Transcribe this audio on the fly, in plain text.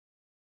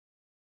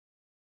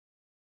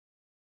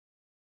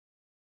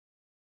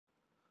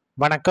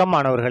வணக்கம்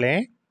மாணவர்களே.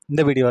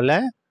 இந்த வீடியோவில்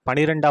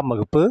 12ஆம்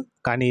வகுப்பு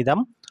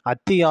கணிதம்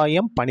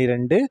அத்தியாயம்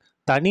 12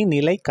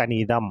 தனிநிலை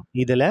கணிதம்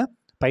இதில்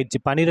பயிற்சி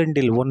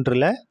 12இல்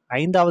 1ல்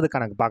 5வது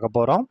கணக்கு பார்க்க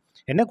போகிறோம்.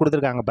 என்ன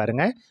கொடுத்துருக்காங்க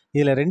பாருங்கள்.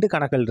 இதில் 2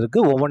 கணக்குகள்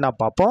இருக்குது, ஒவ்வொன்றா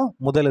பார்ப்போம்.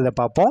 முதல் இதை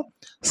பார்ப்போம்.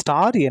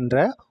 ஸ்டார் என்ற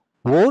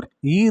ஓர்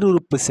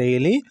ஈருறுப்பு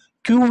செயலி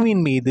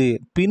கியூவின் மீது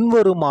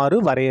பின்வருமாறு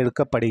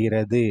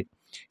வரையறுக்கப்படுகிறது.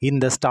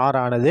 இந்த ஸ்டார்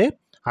ஆனது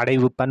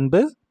அடைவு பண்பு,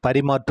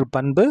 பரிமாற்று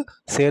பண்பு,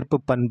 சேர்ப்பு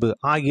பண்பு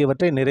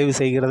ஆகியவற்றை நிறைவு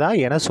செய்கிறதா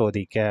என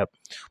சோதிக்க.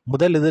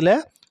 முதல் இதில்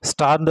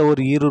ஸ்டார்ந்த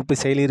ஒரு ஈருறுப்பு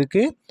செயல்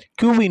இருக்கு.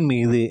 கியூவின்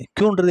மீது,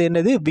 கியூன்றது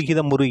என்னது?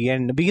 விகிதமுறு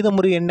எண்.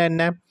 விகிதமுறு எண்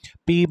என்ன?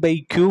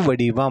 P/Q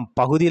வடிவம்.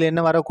 பகுதியில்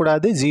என்ன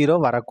வரக்கூடாது? 0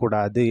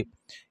 வரக்கூடாது.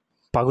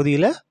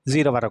 பகுதியில்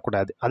 0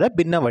 வரக்கூடாது. அதான்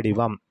பின்ன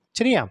வடிவம்.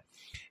 சரியா?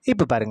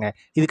 இப்போ பாருங்க,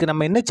 இதுக்கு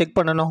நம்ம என்ன செக்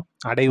பண்ணணும்?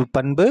 அடைவு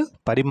பண்பு,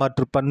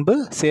 பரிமாற்று பண்பு,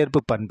 சேர்ப்பு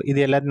பண்பு இது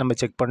எல்லாத்தையும் நம்ம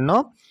செக்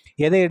பண்ணோம்.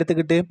 எதை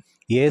எடுத்துக்கிட்டு?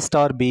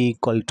 A*B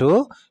 =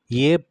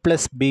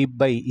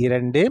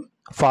 A+B/2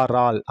 for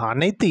all.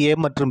 அனைத்து A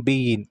மற்றும்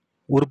Bயின்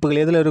உறுப்புகள்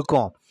எதில்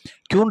இருக்கும்?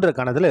 கியூன்ற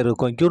கணத்தில்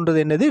இருக்கும். கியூன்றது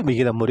என்னது?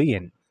 விகிதமுறு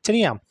எண்.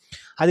 சரியா?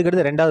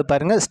 அதுக்கடுத்து ரெண்டாவது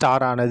பாருங்க,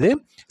 ஸ்டார் ஆனது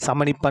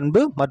சமணி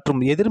பண்பு மற்றும்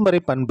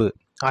எதிர்மறை பண்பு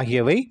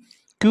ஆகியவை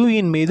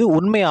கியூயின் மீது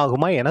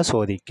உண்மையாகுமா என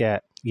சோதிக்க.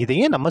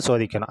 இதையும் நம்ம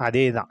சோதிக்கணும்.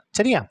 அதே தான்.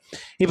 சரியா?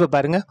 இப்போ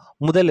பாருங்க,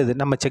 முதல் இது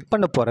நம்ம செக்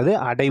பண்ண போகிறது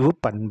அடைவு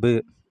பண்பு.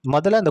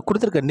 முதல்ல அந்த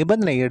கொடுத்துருக்க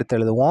நிபந்தனை எடுத்து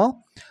எழுதுவோம்.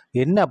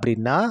 என்ன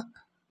அப்படின்னா,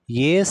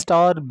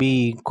 A*B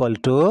 =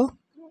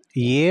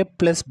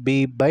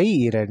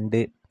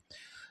 A+B/2.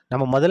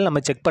 முதல்ல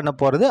நம்ம செக் பண்ண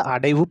போகிறது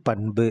அடைவு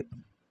பண்பு.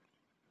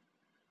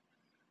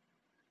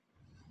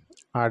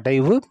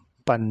 அடைவு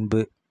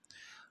பண்பு.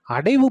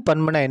 அடைவு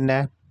பண்புனா என்ன?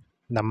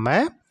 நம்ம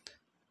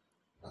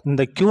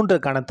இந்த கியூன்ற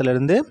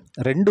கணத்திலிருந்து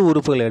 2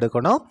 உறுப்புகள்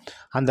எடுக்கணும்.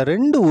 அந்த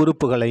 2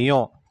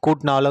 உறுப்புகளையும்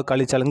கூட்டினாலோ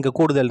கழிச்சாலும், இங்கே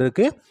கூடுதல்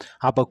இருக்குது,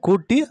 அப்போ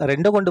கூட்டி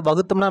 2 கொண்டு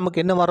வகுத்தோம்னா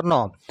நமக்கு என்ன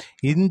வரணும்?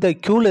 இந்த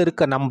கியூவில்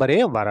இருக்க நம்பரே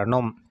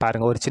வரணும்.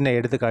 பாருங்கள், ஒரு சின்ன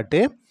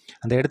எடுத்துக்காட்டு.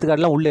 அந்த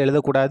எடுத்துக்காட்டுலாம் உள்ளே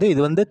எழுதக்கூடாது.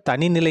 இது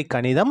தனிநிலை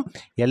கணிதம்.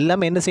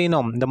 எல்லாமே என்ன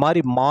செய்யணும்? இந்த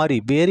மாதிரி மாறி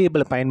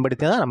வேரியபிளை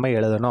பயன்படுத்தி தான் நம்ம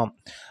எழுதணும்.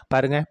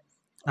 பாருங்கள்,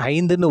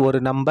 5ன்னு ஒரு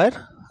நம்பர்,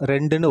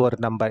 2ன்னு ஒரு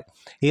நம்பர்.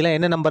 இதெல்லாம்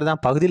என்ன நம்பர் தான்?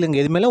 பகுதியில் இங்கே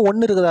எதுவுமே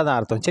 1 இருக்குதா தான்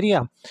அர்த்தம். சரியா?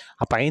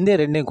 அப்போ 5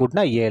 2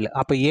 கூட்டினா 7.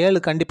 அப்போ 7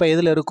 கண்டிப்பாக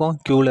எதில் இருக்கும்?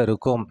 கியூவில்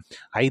இருக்கும்.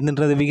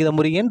 5ன்றது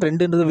விகிதமுறு எண்,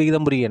 2ன்றது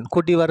விகிதமுறு எண்,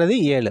 கூட்டி வர்றது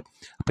 7.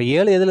 அப்போ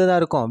 7 எதில் தான்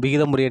இருக்கும்?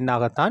 விகிதமுறு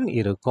எண்ணாகத்தான்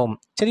இருக்கும்.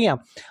 சரியா?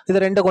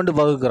 இதை 2 கொண்டு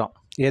வகுக்கிறோம்.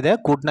 எதை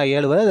கூட்டினா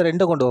 7 வரை, அதை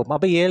 2 கொண்டு வகுப்போம்.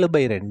 அப்போ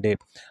 7/2.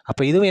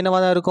 அப்போ இதுவும்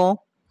என்னவாக தான் இருக்கும்?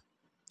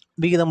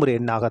 விகிதமுறு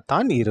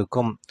எண்ணாகத்தான்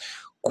இருக்கும்.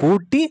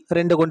 கூட்டி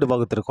 2 கொண்டு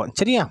வகுத்துருக்கோம்.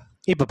 சரியா?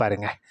 இப்போ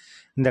பாருங்கள்,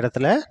 இந்த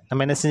இடத்துல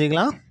நம்ம என்ன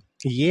செஞ்சுக்கலாம்?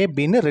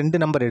 ஏபின்னு 2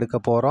 நம்பர் எடுக்க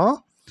போகிறோம்.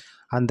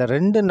 அந்த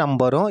 2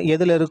 நம்பரும்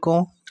எதில்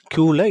இருக்கும்?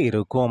 கியூவில்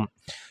இருக்கும்.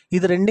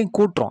 இது 2ஐயும்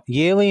கூட்டுறோம்.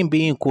 ஏவையும்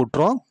பியும்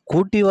கூட்டுறோம்.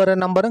 கூட்டி வர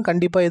நம்பரும்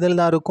கண்டிப்பாக எதில்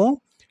தான் இருக்கும்?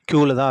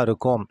 கியூவில் தான்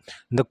இருக்கும்.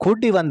 இந்த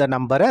கூட்டி வந்த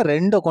நம்பரை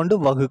 2 கொண்டு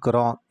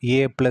வகுக்கிறோம்.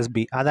 A+B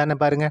அதானே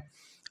பாருங்கள்,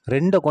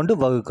 2 கொண்டு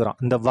வகுக்கிறோம்.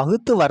 இந்த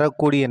வகுத்து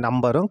வரக்கூடிய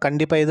நம்பரும்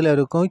கண்டிப்பாக எதில்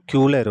இருக்கும்?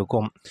 கியூவில்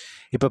இருக்கும்.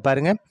 இப்போ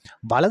பாருங்கள்,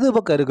 வலது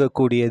பக்கம்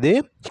இருக்கக்கூடியது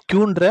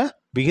கியூன்ற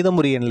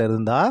விகிதமுறு எண்ணில்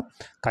இருந்தால்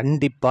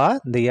கண்டிப்பாக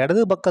இந்த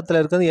இடது பக்கத்தில்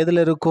இருக்கிறது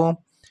எதில் இருக்கும்?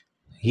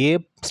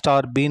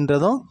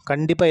 A*Bன்றதும்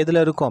கண்டிப்பாக எதில்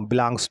இருக்கும்?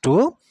 பிலாங்ஸ் டு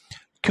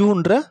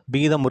கியூன்ற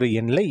விகிதமுறு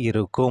எண்ணில்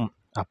இருக்கும்.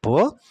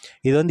 அப்போது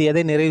இது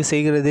எதை நிறைவு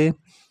செய்கிறது?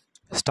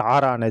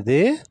 ஸ்டார் ஆனது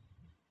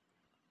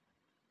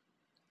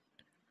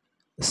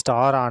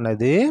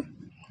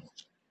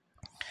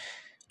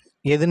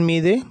எதன்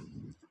மீது?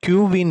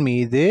 கியூவின்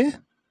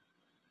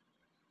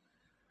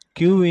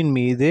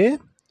மீது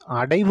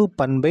அடைவு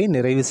பண்பை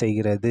நிறைவு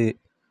செய்கிறது.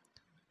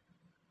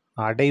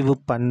 அடைவு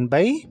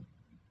பண்பை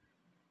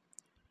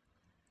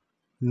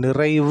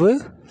நிறைவு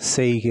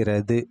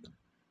செய்கிறது.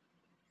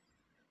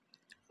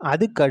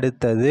 அதுக்கு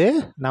அடுத்தது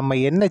நம்ம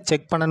என்ன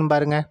செக் பண்ணணும்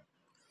பாருங்க?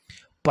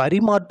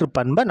 பரிமாற்று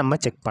பண்பை நம்ம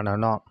செக்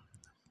பண்ணணும்.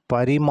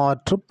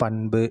 பரிமாற்று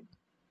பண்பு.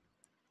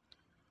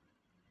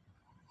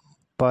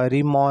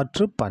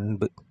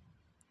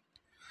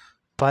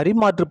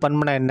 பரிமாற்று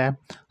பண்புனா என்ன?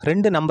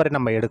 2 நம்பரை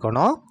நம்ம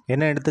எடுக்கணும்.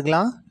 என்ன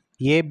எடுத்துக்கலாம்?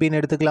 ஏபின்னு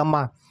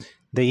எடுத்துக்கலாமா?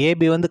 இந்த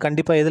ஏபி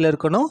கண்டிப்பாக எதில்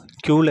இருக்கணும்?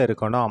 கியூவில்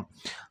இருக்கணும்.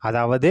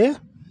 அதாவது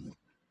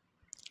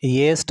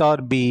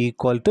A*B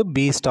 =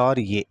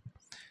 B*A.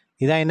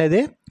 இதான் என்னது?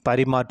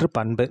 பரிமாற்று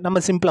பண்பு. நம்ம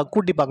சிம்பிளாக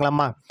கூட்டி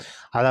பார்க்கலாமா?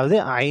 அதாவது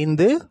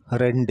 5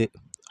 2,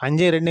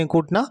 5 2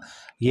 கூட்டினா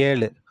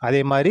 7.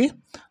 அதே மாதிரி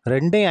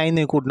 2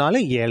 5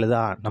 கூட்டினாலும் 7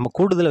 தான். நம்ம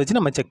கூடுதலை வச்சு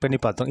நம்ம செக் பண்ணி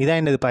பார்த்தோம். இதான்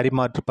என்னது?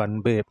 பரிமாற்று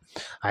பண்பு.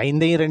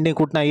 5 2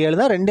 கூட்டினா 7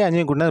 தான். 2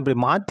 5 கூட்டினா இப்படி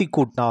மாற்றி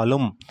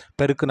கூட்டினாலும்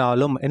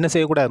பெருக்கினாலும் என்ன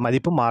செய்யக்கூடாது?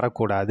 மதிப்பு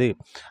மாறக்கூடாது.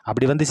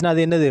 அப்படி வந்துச்சுன்னா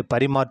அது என்னது?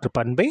 பரிமாற்று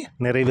பண்பை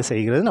நிறைவு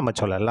செய்கிறது நம்ம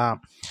சொல்லலாம்.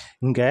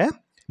 இங்கே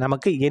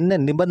நமக்கு என்ன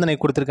நிபந்தனை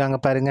கொடுத்துருக்காங்க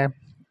பாருங்க?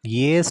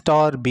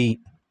 A*B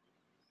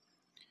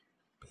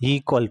 =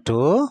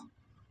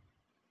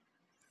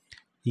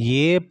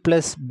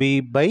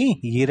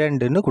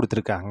 A+B/2ன்னு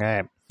கொடுத்துருக்காங்க.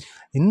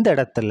 இந்த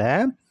இடத்துல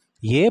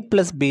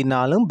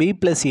A+Bனாலும்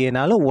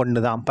B+Aனாலும்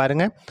 1 தான்.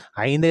 பாருங்கள்,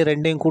 5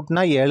 2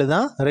 கூட்டினா 7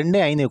 தான், 2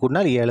 5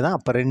 கூட்டினா 7 தான்.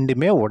 அப்போ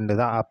ரெண்டுமே 1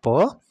 தான்.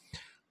 அப்போது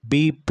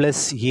பி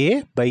ப்ளஸ் ஏ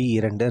பை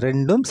 2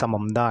 ரெண்டும்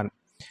சமம்தான்.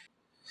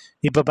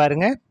 இப்போ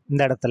பாருங்கள்,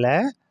 இந்த இடத்துல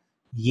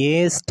ஏ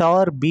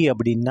ஸ்டார் பி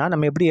அப்படின்னா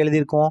நம்ம எப்படி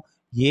எழுதியிருக்கோம்?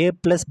 ஏ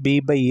ப்ளஸ் பி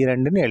பை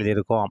 2ன்னு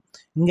எழுதியிருக்கோம்.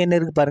 இங்கே என்ன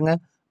இருக்குது பாருங்கள்,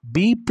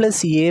 பி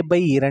ப்ளஸ் ஏ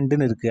பை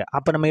 2ன்னு இருக்குது.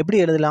 அப்போ நம்ம எப்படி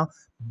எழுதலாம்?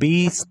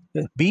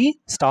 பி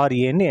ஸ்டார்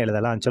ஏன்னு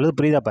எழுதலாம். சொல்லுது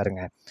புரியுதா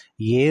பாருங்கள்.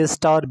 ஏ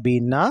ஸ்டார்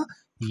பின்னா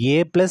ஏ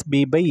ப்ளஸ்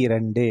பி பை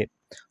 2.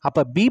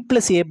 அப்போ B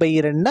plus A by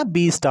 2னா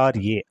B star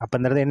ஏ. அப்போ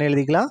இந்த இடத்துல என்ன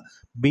எழுதிக்கலாம்?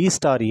 பி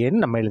ஸ்டார்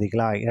ஏன்னு நம்ம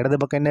எழுதிக்கலாம். இடது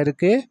பக்கம் என்ன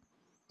இருக்குது?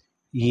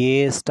 ஏ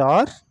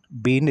ஸ்டார்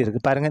பின்னு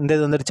இருக்குது பாருங்கள். இந்த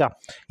இது வந்துருச்சா?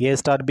 ஏ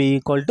star B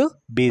equal to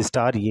be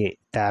star A.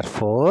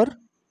 Therefore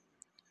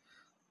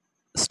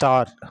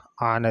star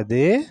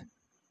ஆனது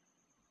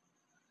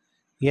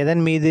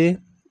எதன் மீது?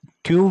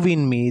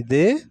 கியூவின்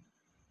மீது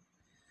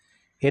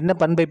என்ன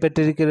பண்பை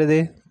பெற்றிருக்கிறது?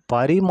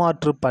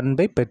 பரிமாற்று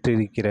பண்பை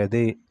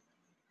பெற்றிருக்கிறது.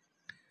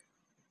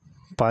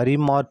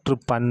 பரிமாற்று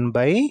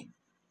பண்பை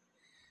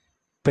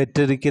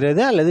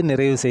பெற்றிருக்கிறது அல்லது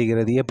நிறைவு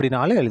செய்கிறது,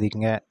 எப்படினாலும்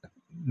எழுதிக்கங்க.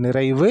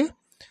 நிறைவு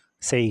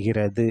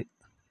செய்கிறது.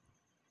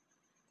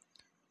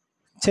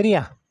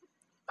 சரியா?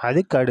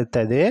 அதுக்கு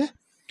அடுத்தது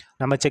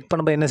நம்ம செக்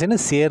பண்ணும்போது என்ன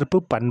செய்யணும்? சேர்ப்பு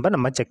பண்பை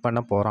நம்ம செக்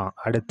பண்ண போகிறோம்.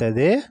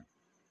 அடுத்தது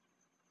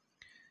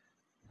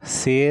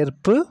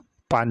சேர்ப்பு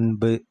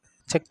பண்பு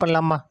செக்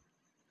பண்ணலாமா?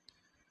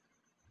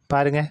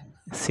 பாருங்கள்,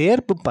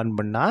 சேர்ப்பு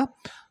பண்புன்னா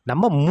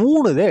நம்ம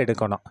 3 இதை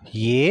எடுக்கணும்.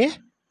 ஏ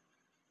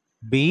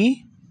பி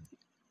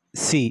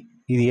சி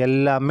இது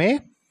எல்லாமே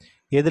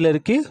எதில்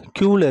இருக்குது?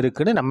 க்யூவில்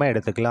இருக்குதுன்னு நம்ம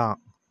எடுத்துக்கலாம்.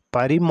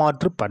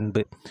 பரிமாற்று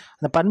பண்பு.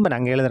 அந்த பண்பை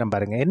நாங்கள் எழுதுகிறேன்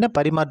பாருங்கள். என்ன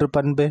பரிமாற்று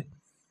பண்பு?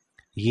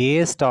 ஏ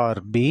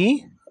ஸ்டார் பி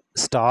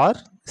ஸ்டார்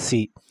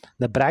சி.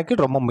 இந்த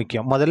ப்ராக்கெட் ரொம்ப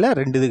முக்கியம். முதல்ல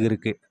 2 இதுக்கு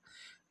இருக்குது.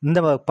 இந்த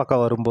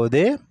பக்கம்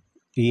வரும்போது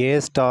ஏ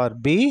star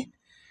B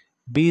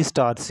B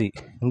star C.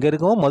 இங்கே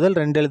இருக்கும் முதல்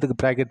 2 எழுத்துக்கு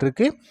ப்ராக்கெட்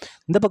இருக்குது.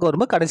 இந்த பக்கம்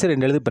வரும்போது கடைசி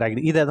 2 எழுத்துக்கு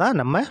ப்ராக்கெட். இதை தான்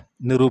நம்ம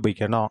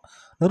நிரூபிக்கணும்.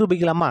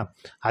 நிரூபிக்கலாமா?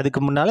 அதுக்கு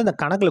முன்னால் இந்த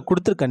கணக்கில்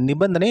கொடுத்துருக்க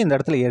நிபந்தனையை இந்த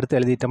இடத்துல எடுத்து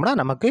எழுதிட்டோம்னா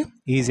நமக்கு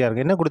ஈஸியாக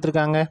இருக்கும். என்ன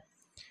கொடுத்துருக்காங்க?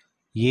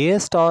 ஏ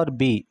star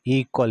B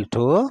equal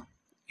to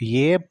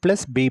A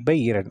plus B by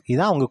 2.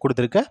 இதுதான் அவங்க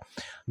கொடுத்துருக்க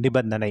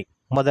நிபந்தனை.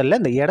 முதல்ல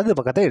இந்த இடது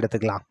பக்கத்தை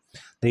எடுத்துக்கலாம்.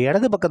 இந்த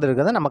இடது பக்கத்தில்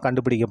இருக்கிறத நம்ம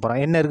கண்டுபிடிக்க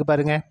போகிறோம். என்ன இருக்குது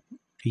பாருங்கள்,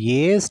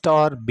 ஏ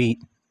star B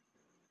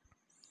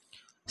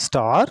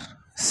star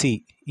C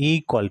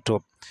equal to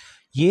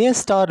A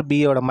star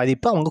பியோட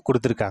மதிப்பு அவங்க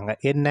கொடுத்துருக்காங்க.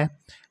 என்ன?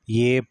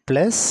 ஏ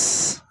ப்ளஸ்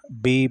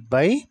பி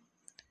பை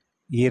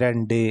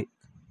 2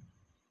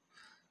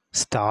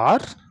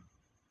 ஸ்டார்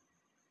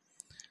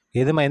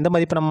எந்த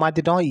மதிப்பு நம்ம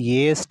மாற்றிட்டோம்?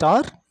 ஏ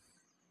ஸ்டார்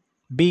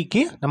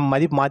பிக்கு நம்ம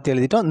மதிப்பு மாற்றி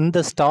எழுதிட்டோம். இந்த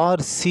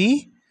ஸ்டார் சி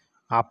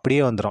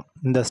அப்படியே வந்துடும்.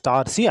 இந்த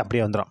ஸ்டார் சி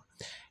அப்படியே வந்துடும்.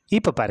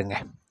 இப்போ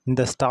பாருங்கள்,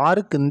 இந்த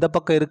ஸ்டாருக்கு இந்த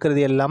பக்கம்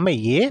இருக்கிறது எல்லாமே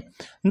ஏ,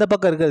 இந்த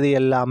பக்கம் இருக்கிறது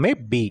எல்லாமே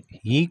பி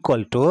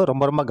ஈக்குவல் டு,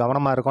 ரொம்ப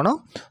கவனமாக இருக்கணும்.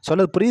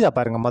 சொல்லுது புரியுதா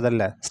பாருங்கள்.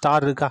 முதல்ல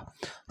ஸ்டார் இருக்கா?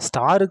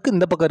 ஸ்டாருக்கு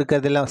இந்த பக்கம்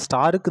இருக்கிறது எல்லாம்,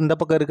 ஸ்டாருக்கு இந்த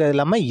பக்கம் இருக்கிறது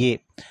எல்லாமே ஏ,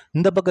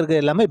 இந்த பக்கம்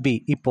இருக்கிறது எல்லாமே பி.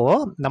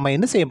 இப்போது நம்ம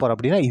என்ன செய்ய போகிறோம்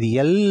அப்படின்னா, இது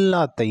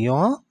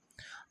எல்லாத்தையும்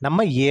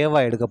நம்ம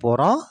ஏவாக எடுக்க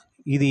போகிறோம்,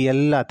 இது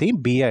எல்லாத்தையும்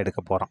பியாக எடுக்க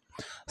போகிறோம்.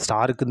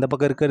 ஸ்டாருக்கு இந்த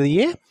பக்கம் இருக்கிறது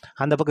ஏ,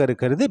 அந்த பக்கம்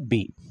இருக்கிறது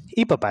பி.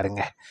 இப்போ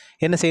பாருங்கள்,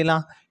 என்ன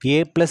செய்யலாம்? ஏ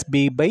ப்ளஸ்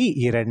பி பை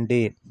 2.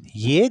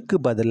 ஏக்கு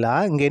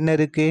பதிலாக இங்கே என்ன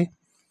இருக்குது?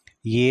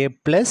 ஏ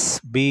plus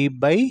B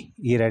by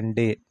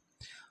 2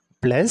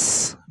 plus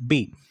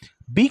B.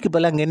 பிக்கு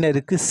பதிலாக அங்கே என்ன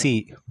இருக்குது? சி.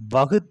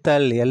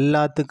 வகுத்தல்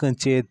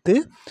எல்லாத்துக்கும் சேர்த்து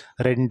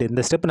 2.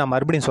 இந்த ஸ்டெப் நான்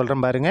மறுபடியும்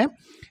சொல்கிறேன் பாருங்கள்.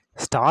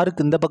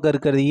 ஸ்டாருக்கு இந்த பக்கம்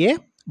இருக்கிறது ஏ,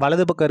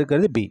 வலது பக்கம்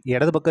இருக்கிறது பி,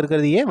 இடது பக்கம்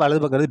இருக்கிறது ஏ, வலது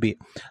பக்கம் இருக்கிறது பி.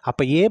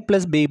 அப்போ ஏ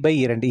ப்ளஸ் பி பை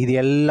 2 இது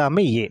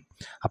எல்லாமே ஏ.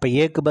 அப்போ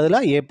ஏக்கு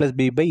பதிலாக ஏ ப்ளஸ்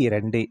பி பை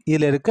 2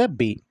 இதில் இருக்க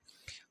பி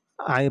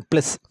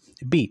ப்ளஸ்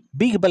பி.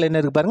 பிக்கு பதில் என்ன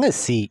இருக்குது பாருங்கள்?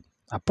 சி.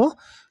 அப்போது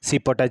சி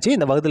போட்டாச்சு.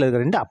 இந்த வகுத்தில்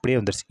இருக்கிற 2 அப்படியே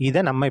வந்துடுச்சு.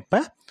 இதை நம்ம இப்போ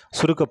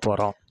சுருக்க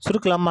போகிறோம்.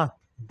 சுருக்கலாமா?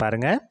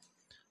 பாருங்கள்,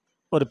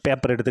 ஒரு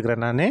பேப்பர்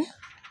எடுத்துக்கிறேன் நான்.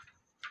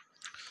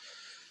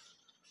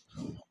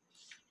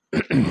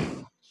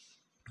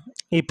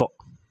 இப்போ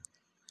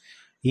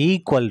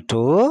ஈக்குவல்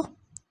டு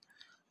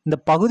இந்த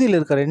பகுதியில்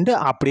இருக்கிற 2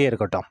 அப்படியே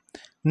இருக்கட்டும்.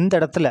 இந்த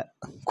இடத்துல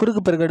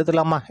குறுக்கு பெருக்கு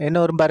எடுத்துக்கலாமா? என்ன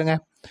வரும்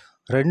பாருங்கள்,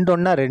 2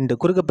 ஒன்றா 2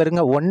 குறுக்கு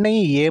பெருங்க.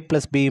 1ஐயும் ஏ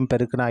ப்ளஸ் பியும்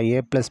பெருக்குனா ஏ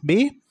ப்ளஸ் பி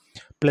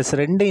ப்ளஸ்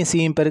 2ஐயும்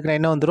சியும் பெருக்குனா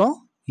என்ன வந்துடும்?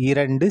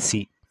 2c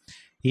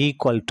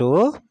equal to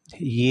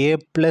A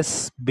plus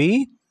B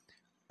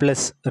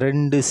plus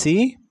 2c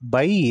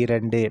by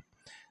 2.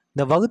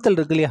 இந்த வகுத்தல்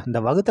இருக்கு இல்லையா, இந்த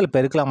வகுத்தல்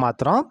பெருக்கலாம்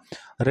மாத்திரம்.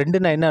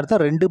 2னா என்ன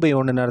அர்த்தம்?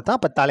 2/1ன்னு அர்த்தம்.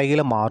 அப்போ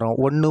தலைகீழ மாறும்,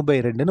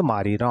 1/2ன்னு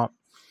மாறிடும்.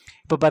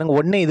 இப்போ பாருங்கள்,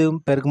 1 இது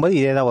பெருக்கும்போது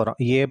இதே தான் வரும்.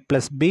 ஏ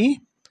plus B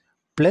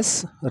plus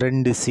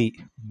 2c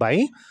by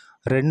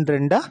 2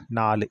 2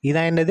 4.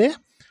 இதான் என்னது?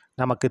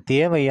 நமக்கு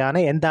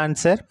தேவையான எந்த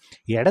ஆன்சர்?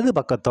 இடது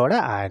பக்கத்தோட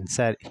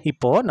ஆன்சர்.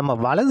 இப்போது நம்ம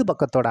வலது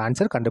பக்கத்தோட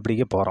ஆன்சர்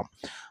கண்டுபிடிக்க போகிறோம்.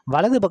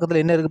 வலது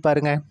பக்கத்தில் என்ன இருக்குது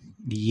பாருங்கள்,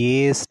 ஏ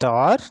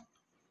ஸ்டார்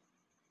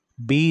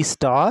பி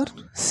ஸ்டார்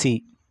சி.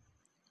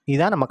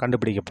 இதான் நம்ம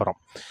கண்டுபிடிக்க போகிறோம்.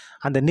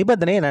 அந்த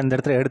நிபந்தனையை நான் இந்த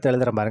இடத்துல எடுத்து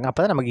எழுதுகிறேன் பாருங்கள்.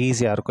 அப்போ தான் நமக்கு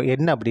ஈஸியாக இருக்கும்.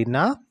 என்ன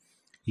அப்படின்னா,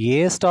 ஏ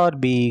star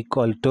B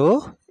equal to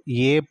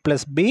A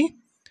plus B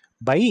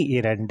by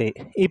 2.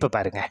 இப்போ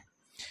பாருங்கள்,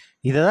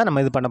 இதை தான்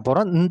நம்ம இது பண்ண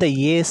போகிறோம். இந்த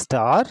ஏ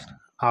ஸ்டார்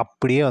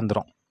அப்படியே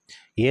வந்துடும்.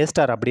 ஏ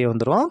ஸ்டார் அப்படியே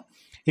வந்துடும்.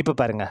 இப்போ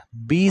பாருங்கள்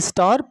பி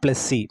ஸ்டார்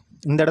ப்ளஸ் சி,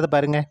 இந்த இடத்த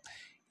பாருங்கள்,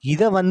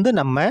 இதை வந்து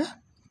நம்ம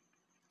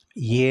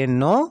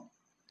ஏன்னோ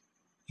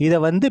இதை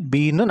வந்து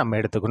பின்னு நம்ம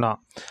எடுத்துக்கணும்.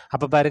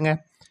 அப்போ பாருங்கள்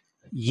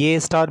ஏ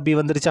ஸ்டார் பி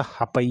வந்துருச்சா,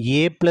 அப்போ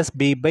ஏ ப்ளஸ்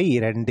பி பை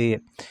 2,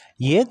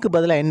 ஏக்கு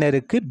பதிலாக என்ன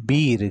இருக்குது பி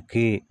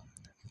இருக்குது,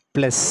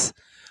 ப்ளஸ்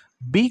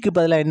பிக்கு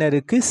பதிலாக என்ன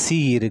இருக்குது சி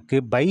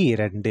இருக்குது பை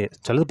 2.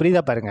 சொல்லுது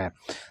புரியுதா பாருங்கள்,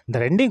 இந்த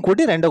ரெண்டையும்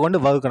கூட்டி 2 கொண்டு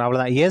வகுக்கணும்,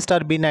 அவ்வளோதான். ஏ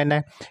ஸ்டார் பின்னா என்ன,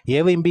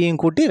 ஏவையும் பியும்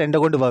கூட்டி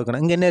 2 கொண்டு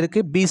வகுக்கணும். இங்கே என்ன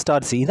இருக்குது பி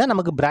ஸ்டார் சி, இதான்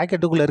நமக்கு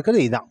ப்ராக்கெட்டுக்குள்ளே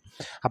இருக்கிறது இதுதான்.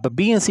 அப்போ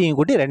பியும் சியும்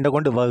கூட்டி 2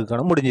 கொண்டு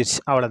வகுக்கணும், முடிஞ்சிருச்சு,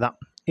 அவ்வளோதான்.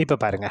 இப்போ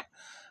பாருங்கள்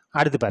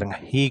அடுத்து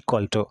பாருங்கள்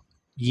equal to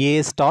A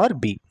star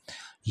B,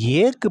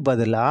 ஏக்கு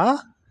பதிலாக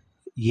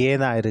ஏ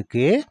தான்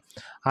இருக்குது,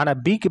 ஆனால்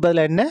பிக்கு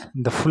பதிலாக என்ன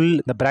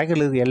இந்த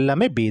ப்ராக்கெட்டில் இருக்கிற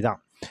எல்லாமே பி தான்.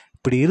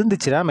 இப்படி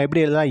இருந்துச்சுன்னா நம்ம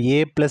எப்படி எழுதலாம், ஏ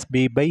ப்ளஸ்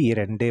பி பை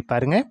 2.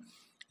 பாருங்கள்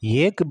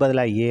ஏக்கு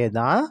பதிலாக ஏ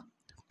தான்,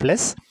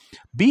 ப்ளஸ்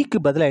பிக்கு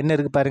பதிலாக என்ன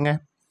இருக்குது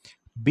பாருங்கள்,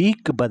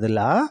 பிக்கு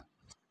பதிலாக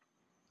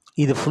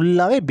இது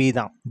ஃபுல்லாகவே பி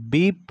தான்,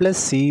 B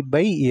plus C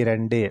by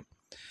 2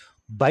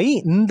 by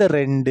இந்த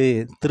 2.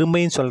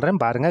 திரும்பியும் சொல்கிறேன்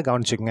பாருங்கள்,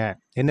 கவனிச்சுங்க.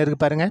 என்ன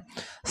இருக்குது பாருங்கள்,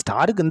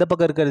 ஸ்டாருக்கு இந்த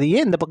பக்கம் இருக்கிறது ஏ,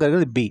 இந்த பக்கம்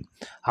இருக்கிறது பி.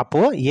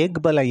 அப்போது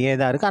ஏக்கு பதிலாக ஏ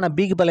தான் இருக்குது, ஆனால்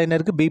பிக்கு பதிலாக என்ன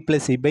இருக்குது பி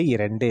ப்ளஸ் சி பை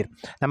 2.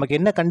 நமக்கு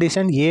என்ன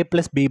condition, A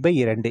plus B by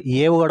 2,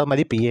 ஏவோட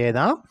மதிப்பு ஏ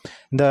தான்,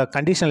 இந்த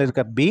கண்டிஷனில்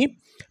இருக்க பி,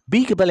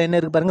 பிக்கு பதிலாக என்ன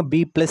இருக்குது பாருங்கள்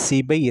பி ப்ளஸ் சி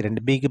பை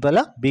 2, பிக்கு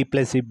பதிலாக பி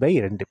ப்ளஸ் சி பை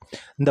 2.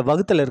 இந்த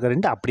வகுத்தில் இருக்கிற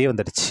 2 அப்படியே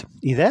வந்துடுச்சு.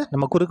 இதை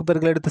நம்ம குறுக்கு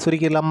பெருக்கல் எடுத்து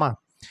சுருக்கிடலாமா,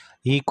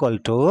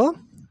 ஈக்குவல் டு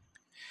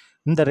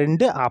இந்த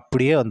 2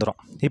 அப்படியே வந்துடும்.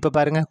 இப்போ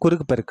பாருங்கள்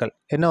குறுக்கு பெருக்கல்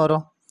என்ன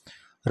வரும்,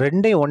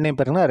 2ஐயும் 1ஐயும்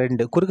பெருக்குனா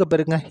 2, குறுக்க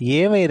பெருக்குங்க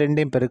ஏவை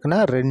 2ஐயும் பெருக்குனா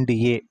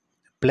 2a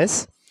ப்ளஸ்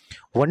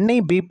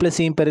 1ஐயும் பி ப்ளஸ்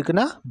சியும்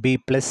பெருக்குனா B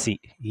plus C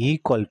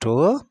equal to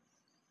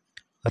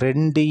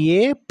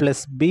 2a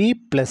plus B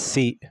plus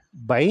C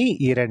by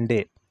 2.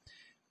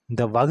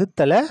 இந்த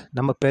வகுத்தில்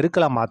நம்ம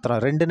பெருக்கலாம்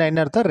மாத்திரம், 2னா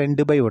என்ன அர்த்தம்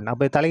 2/1,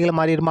 அப்போ தலைகளை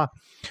மாறிடுமா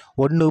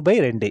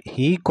 1/2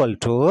 equal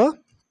to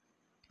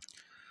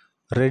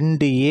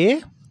 2a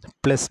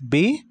plus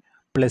B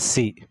plus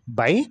C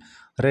by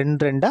 2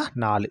 2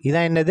 4.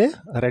 இதான் என்னது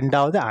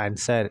ரெண்டாவது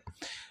ஆன்சர்.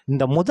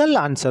 இந்த முதல்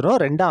ஆன்சரும்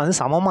ரெண்டாவது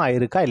சமமாக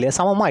இருக்கா இல்லையா,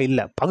 சமமாக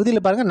இல்லை.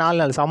 பகுதியில் பாருங்கள் 4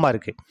 4 சமமாக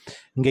இருக்குது,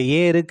 இங்கே ஏ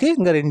இருக்குது,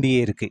 இங்கே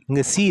 2a இருக்குது,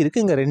 இங்கே சி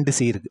இருக்குது, இங்கே 2c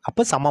இருக்குது,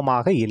 அப்போ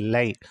சமமாக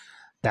இல்லை.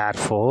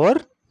 தேர்ஃபோர்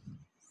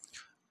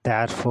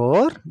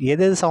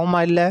எது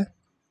சமமாக இல்லை,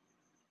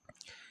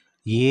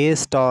 ஏ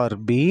star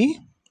B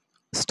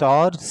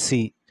star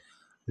C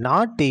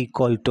not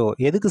equal to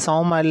எதுக்கு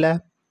சமமாக இல்லை,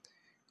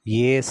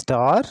 ஏ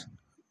ஸ்டார்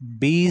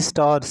பி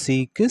ஸ்டார்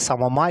சிக்கு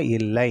சமமாக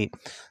இல்லை.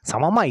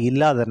 சமமாக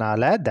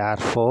இல்லாதனால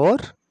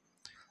தேர்ஃபோர்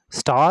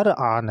ஸ்டார்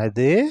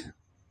ஆனது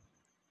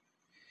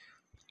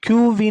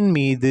கியூவின்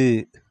மீது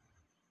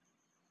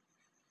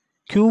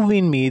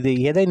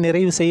எதை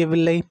நிறைவு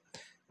செய்யவில்லை,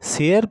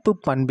 சேர்ப்பு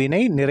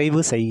பண்பினை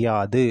நிறைவு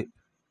செய்யாது.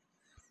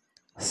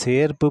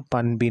 சேர்ப்பு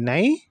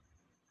பண்பினை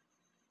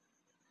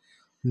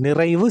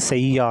நிறைவு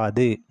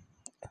செய்யாது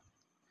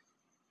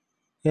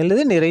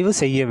எழுது, நிறைவு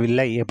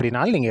செய்யவில்லை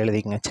எப்படினாலும் நீங்கள்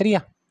எழுதிக்கங்க,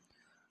 சரியா,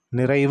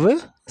 நிறைவு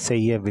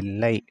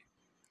செய்யவில்லை.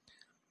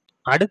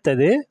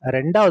 அடுத்தது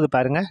ரெண்டாவது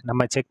பாருங்க,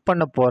 நம்ம செக்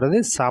பண்ண போகிறது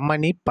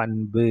சமணி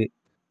பண்பு.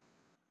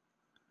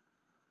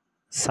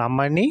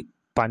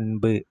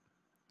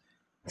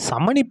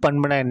 சமணி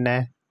பண்புனா என்ன,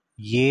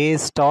 ஏ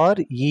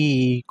ஸ்டார் இ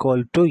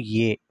ஈக்குவல் டு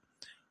ஏ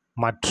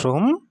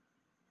மற்றும்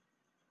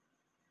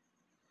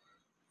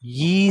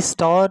இ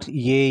ஸ்டார்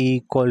ஏ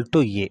ஈக்குவல்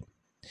டு ஏ.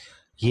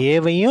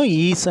 ஏவையும்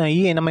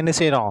நம்ம என்ன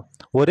செய்கிறோம்,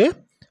 ஒரு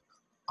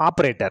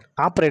ஆப்ரேட்டர்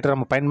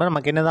நம்ம பயன்பட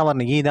நமக்கு என்ன தான்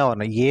வரணும், இ தான்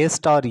வரணும். ஏ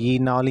ஸ்டார்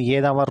ஈனாலும் ஏ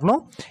தான்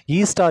வரணும், இ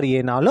ஸ்டார்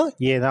ஏனாலும்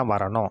ஏ தான்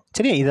வரணும்,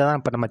 சரியா. இதை தான்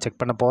இப்போ நம்ம செக்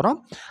பண்ண போகிறோம்.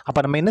 அப்போ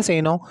நம்ம என்ன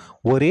செய்யணும்,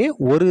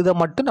 ஒரு இதை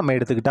மட்டும் நம்ம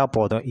எடுத்துக்கிட்டால்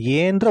போதும்.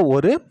 ஏன்ற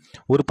ஒரு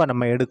உறுப்பை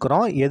நம்ம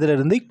எடுக்கிறோம்,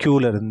 எதுலேருந்து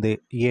கியூலேருந்து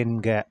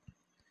என்க.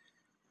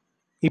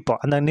 இப்போ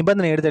அந்த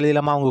நிபந்தனை எடுத்து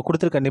எழுதலாமா, அவங்க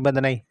கொடுத்துருக்க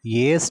நிபந்தனை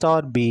ஏ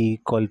star B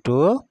equal to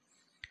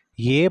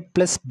A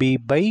plus B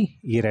by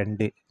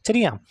 2,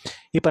 சரியா.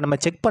 இப்போ நம்ம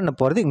செக் பண்ண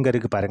போகிறது இங்கே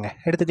இருக்குது பாருங்கள்,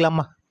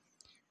 எடுத்துக்கலாமா.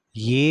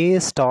 ஏ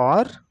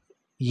ஸ்டார்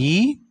இ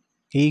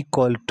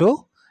ஈக்குவல் டு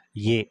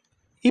ஏ.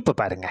 இப்போ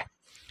பாருங்கள்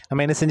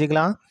நம்ம என்ன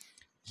செஞ்சுக்கலாம்,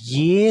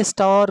 ஏ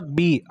ஸ்டார்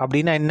பி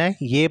அப்படின்னா என்ன,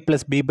 ஏ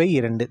ப்ளஸ் பி பை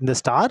 2. இந்த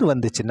ஸ்டார்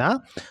வந்துச்சுன்னா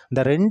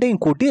இந்த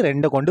 2ஐயும் கூட்டி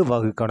 2 கொண்டு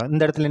வகுக்கணும்.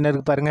 இந்த இடத்துல என்ன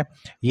இருக்குது பாருங்கள்,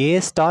 ஏ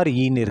ஸ்டார்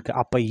ஈன்னு இருக்குது.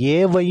 அப்போ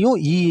ஏவையும்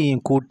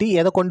ஈயையும் கூட்டி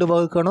எதை கொண்டு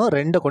வகுக்கணும்,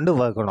 2 கொண்டு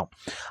வகுக்கணும்.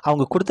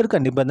 அவங்க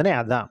கொடுத்துருக்க நிபந்தனை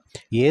அதான்.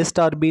 ஏ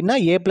ஸ்டார் பின்னா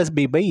ஏ ப்ளஸ்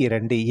பி பை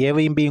 2,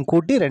 ஏவையும் பியும்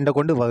கூட்டி 2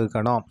 கொண்டு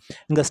வகுக்கணும்.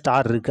 இங்கே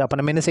ஸ்டார் இருக்குது, அப்போ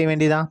நம்ம என்ன செய்ய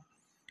வேண்டியதான்,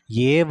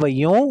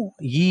 ஏவையும்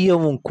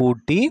ஈயவும்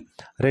கூட்டி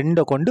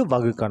 2 கொண்டு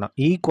வகுக்கணும்.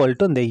 ஈக்குவல்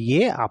டு இந்த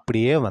ஏ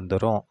அப்படியே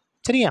வந்துடும்,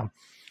 சரியா.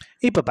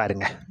 இப்போ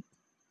பாருங்கள்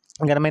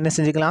இங்கே நம்ம என்ன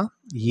செஞ்சுக்கலாம்,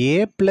 ஏ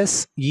ப்ளஸ்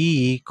இ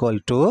ஈக்குவல்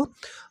டு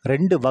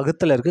 2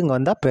 வகுத்தில் இருக்குது, இங்கே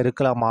வந்தால்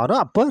பெருக்கலாம்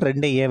மாறும். அப்போ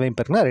 2 ஏவையும்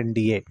பெருக்குனா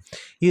 2a.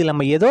 இதில்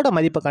நம்ம எதோட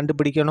மதிப்பை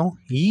கண்டுபிடிக்கணும்,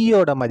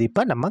 ஈயோட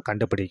மதிப்பை நம்ம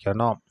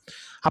கண்டுபிடிக்கணும்.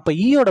 அப்போ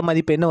ஈயோட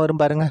மதிப்பு என்ன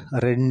வரும் பாருங்கள்,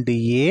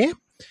 2a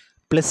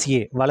ப்ளஸ் ஏ,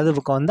 வலது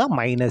பக்கம் வந்தால்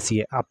மைனஸ்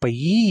ஏ. அப்போ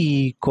இ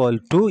equal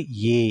to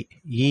A,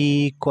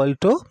 equal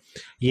to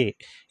ஏ.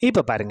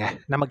 இப்போ பாருங்கள்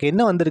நமக்கு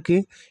என்ன வந்திருக்கு,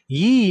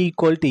 இ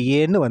ஈக்குவல் டு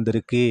ஏன்னு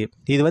வந்திருக்கு.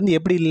 இது வந்து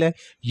எப்படி இல்லை,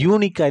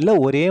 யூனிக்காக இல்லை,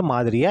 ஒரே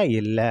மாதிரியாக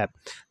இல்லை.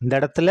 இந்த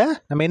இடத்துல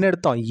நம்ம என்ன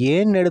எடுத்தோம்,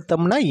 ஏன்னு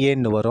எடுத்தோம்னா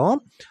ஏன்னு வரும்,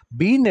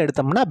 பின்னு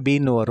எடுத்தோம்னா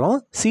பின்னு வரும்,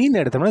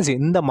 சின்னு எடுத்தோம்னா சி.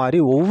 இந்த மாதிரி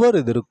ஒவ்வொரு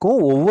இதற்கும்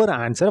ஒவ்வொரு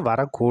ஆன்சர்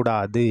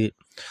வரக்கூடாது.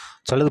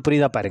 சொல்லுது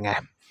புரியுதா பாருங்க.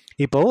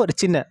 இப்போது ஒரு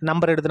சின்ன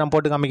நம்பர் எடுத்து நான்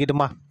போட்டு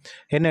காமிக்கட்டுமா?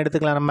 என்ன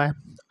எடுத்துக்கலாம், நம்ம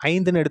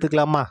 5ன்னு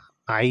எடுத்துக்கலாமா?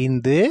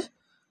 5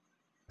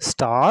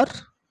 ஸ்டார்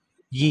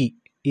இ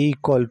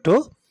ஈக்குவல் டு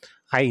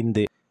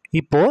 5.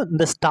 இப்போது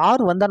இந்த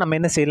ஸ்டார் வந்தால் நம்ம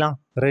என்ன செய்யலாம்,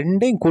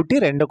 ரெண்டையும் கூட்டி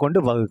 2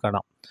 கொண்டு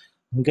வகுக்கணும்.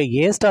 இங்கே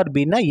ஏ ஸ்டார்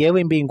பின்னா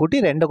ஏவையும் பியும்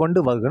கூட்டி 2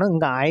 கொண்டு வகுக்கணும்.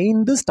 இங்கே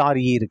 5 ஸ்டார்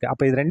இ இருக்குது,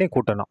 அப்போ இது ரெண்டையும்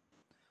கூட்டணும்.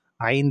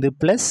 5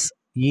 ப்ளஸ்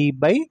இ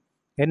பை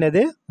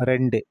என்னது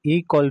 2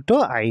 ஈக்குவல் டு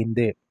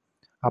 5.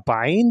 அப்போ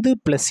 5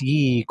 ப்ளஸ் இ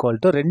ஈக்குவல்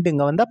டு 2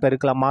 இங்கே வந்தால்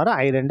பெருக்கலாம் மாறும்,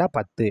 5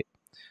 10.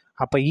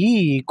 அப்போ இ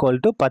equal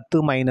to 10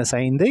 minus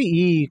 5,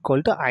 E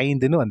equal to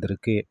 5ன்னு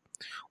வந்திருக்கு.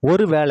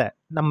 ஒரு வேளை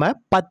நம்ம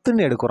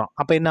 10ன்னு எடுக்கிறோம்,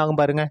 அப்போ என்ன ஆகும்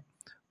பாருங்க,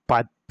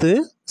 10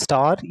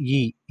 ஸ்டார் இ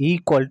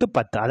ஈக்குவல் டு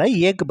 10,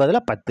 அதாவது ஏக்கு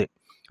பதிலாக 10.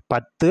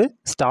 10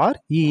 ஸ்டார்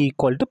இ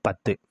ஈக்குவல் டு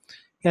 10.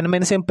 நம்ம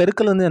என்ன செய்யணும்,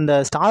 பெருக்கல் வந்து அந்த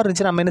ஸ்டார்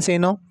இருந்துச்சு, நம்ம என்ன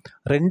செய்யணும்,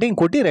 ரெண்டையும்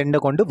கூட்டி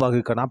 2 கொண்டு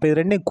வகுக்கணும். அப்போ இது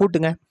ரெண்டையும்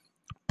கூட்டுங்க.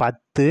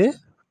 10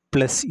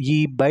 plus E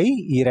by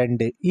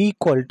 2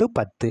 equal to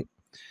 10.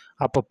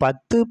 அப்போ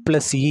 10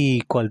 ப்ளஸ் இ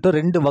ஈக்குவல் டு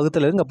 2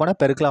 வகுத்துல இங்கே போனால்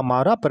பெருக்கலாம்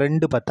மாறும், அப்போ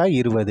 2 10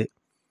 20.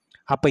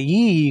 அப்போ இ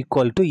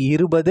ஈக்குவல் டு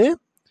 20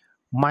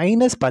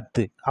 மைனஸ்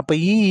 10. அப்போ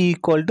இ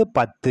ஈக்குவல் டு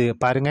 10.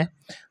 பாருங்கள்,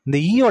 இந்த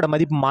ஈயோட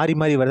மதிப்பு மாறி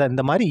மாறி வருதா,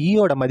 இந்த மாதிரி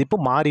ஈயோட மதிப்பு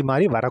மாறி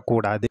மாறி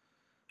வரக்கூடாது.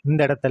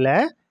 இந்த இடத்துல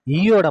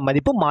ஈயோட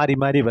மதிப்பு மாறி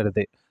மாறி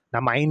வருது.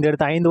 நம்ம 5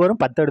 எடுத்தால் 5 வரும்,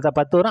 10 எடுத்தால்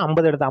 10 வரும்,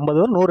 50 எடுத்தால் 50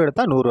 வரும், 100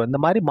 எடுத்தால் 100 வரும். இந்த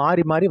மாதிரி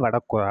மாறி மாறி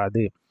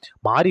வரக்கூடாது.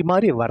 மாறி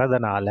மாறி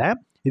வரதுனால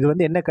இது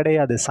வந்து என்ன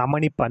கிடையாது,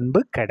 சமணி பண்பு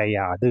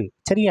கிடையாது.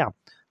 சரியா?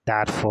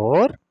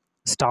 தேர்ஃபோர்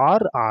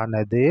ஸ்டார்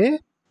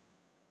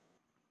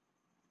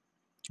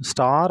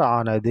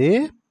ஆனது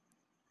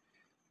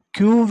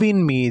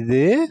கியூவின்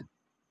மீது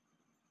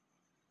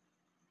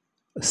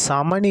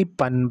சமணி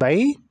பண்பை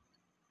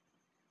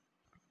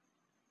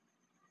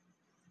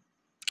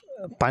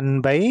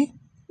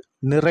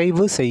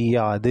நிறைவு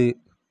செய்யாது,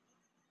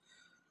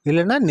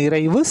 இல்லைன்னா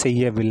நிறைவு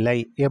செய்யவில்லை,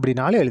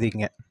 எப்படினாலும்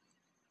எழுதிங்க,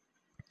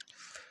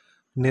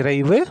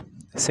 நிறைவு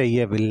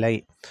செய்யவில்லை.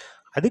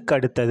 அதுக்கு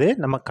அடுத்தது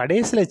நம்ம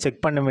கடைசியில்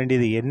செக் பண்ண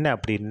வேண்டியது என்ன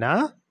அப்படின்னா,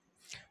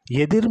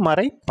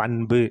 எதிர்மறை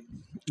பண்பு.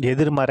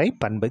 எதிர்மறை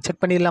பண்பு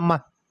செக் பண்ணிடலாமா?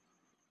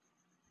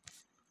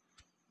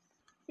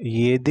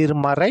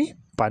 எதிர்மறை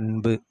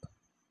பண்பு,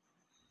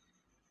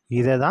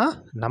 இதை தான்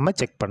நம்ம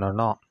செக்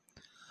பண்ணணும்.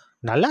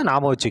 நல்லா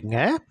ஞாபகம்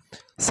வச்சுக்கோங்க,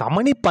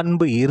 சமணி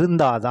பண்பு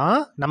இருந்தால் தான்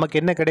நமக்கு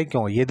என்ன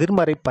கிடைக்கும்,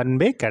 எதிர்மறை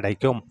பண்பே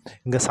கிடைக்கும்.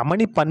 இங்கே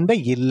சமணி பண்பே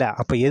இல்லை,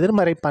 அப்போ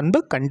எதிர்மறை பண்பு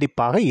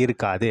கண்டிப்பாக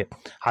இருக்காது.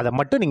 அதை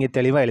மட்டும் நீங்கள்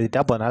தெளிவாக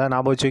எழுதிட்டா போதும். நல்லா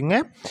ஞாபகம் வச்சுக்கோங்க,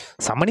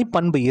 சமணி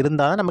பண்பு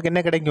இருந்தால் தான் நமக்கு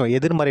என்ன கிடைக்கும்,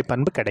 எதிர்மறை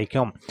பண்பு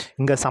கிடைக்கும்.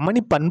 இங்கே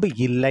சமணி பண்பு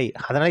இல்லை,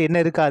 அதனால் என்ன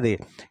இருக்காது,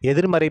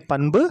 எதிர்மறை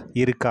பண்பு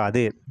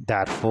இருக்காது.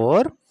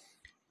 தேர்ஃபோர்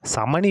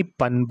சமணி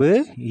பண்பு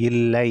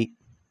இல்லை,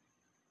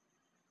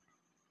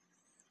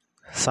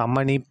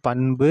 சமணி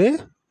பண்பு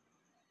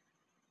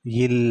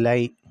இல்லை.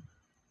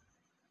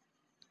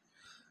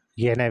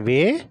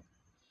 எனவே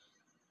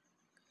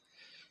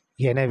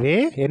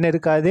என்ன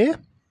இருக்காது,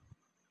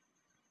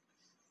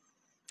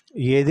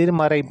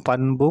 எதிர்மறை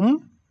பண்பும்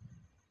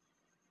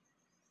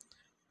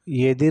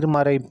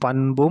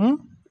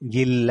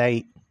இல்லை.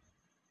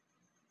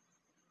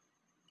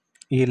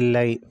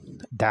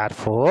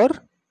 தேர்ஃபோர்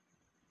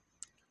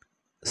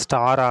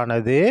ஸ்டார்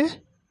ஆனது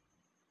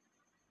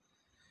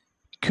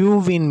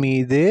கியூவின்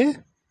மீது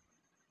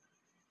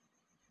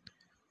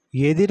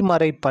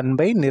எதிர்மறை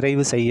பண்பை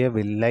நிறைவு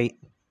செய்யவில்லை.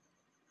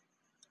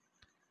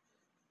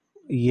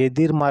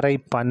 எதிர்மறை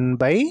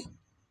பண்பை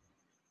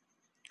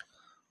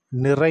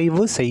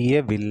நிறைவு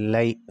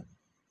செய்யவில்லை.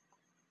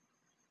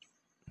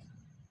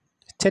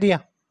 சரியா?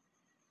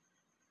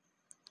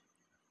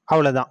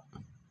 அவ்வளோதான்,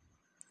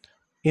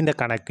 இந்த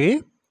கணக்கு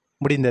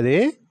முடிந்தது.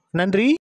 நன்றி.